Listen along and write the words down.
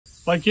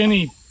Like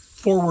any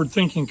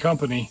forward-thinking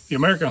company, the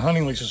American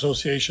Hunting Lease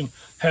Association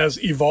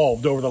has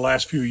evolved over the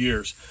last few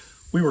years.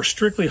 We were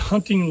strictly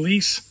hunting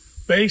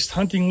lease-based,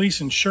 hunting lease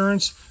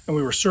insurance, and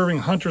we were serving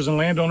hunters and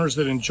landowners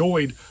that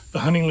enjoyed the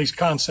hunting lease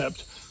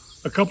concept.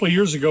 A couple of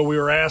years ago, we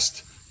were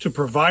asked to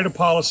provide a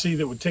policy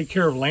that would take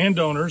care of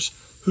landowners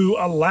who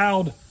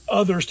allowed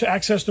others to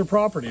access their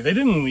property. They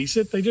didn't lease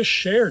it, they just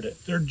shared it.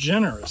 They're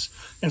generous.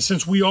 And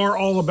since we are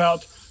all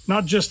about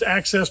not just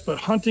access, but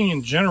hunting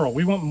in general,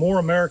 we want more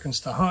Americans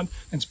to hunt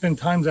and spend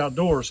time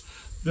outdoors,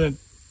 then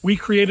we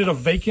created a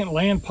vacant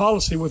land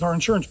policy with our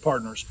insurance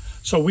partners.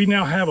 So we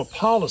now have a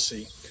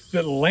policy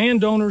that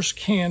landowners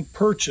can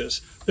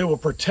purchase that will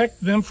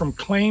protect them from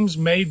claims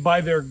made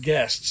by their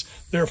guests,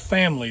 their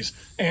families.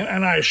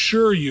 And I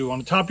assure you, on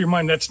the top of your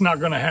mind, that's not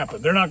going to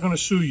happen. They're not going to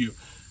sue you.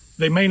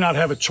 They may not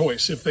have a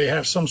choice if they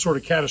have some sort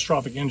of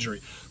catastrophic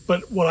injury.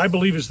 But what I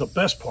believe is the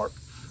best part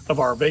of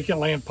our vacant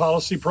land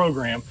policy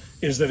program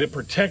is that it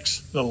protects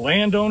the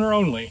landowner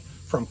only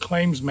from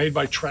claims made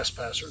by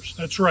trespassers.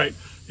 That's right.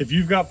 If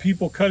you've got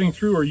people cutting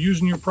through or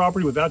using your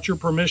property without your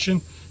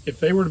permission, if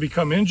they were to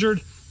become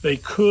injured, they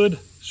could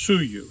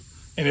sue you.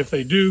 And if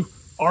they do,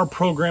 our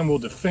program will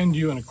defend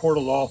you in a court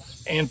of law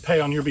and pay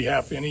on your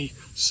behalf any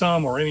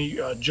sum or any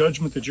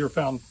judgment that you're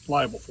found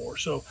liable for.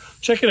 So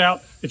check it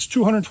out. It's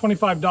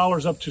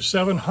 $225 up to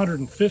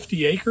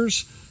 750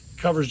 acres. It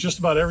covers just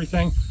about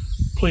everything.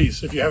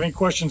 Please, if you have any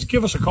questions,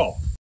 give us a call.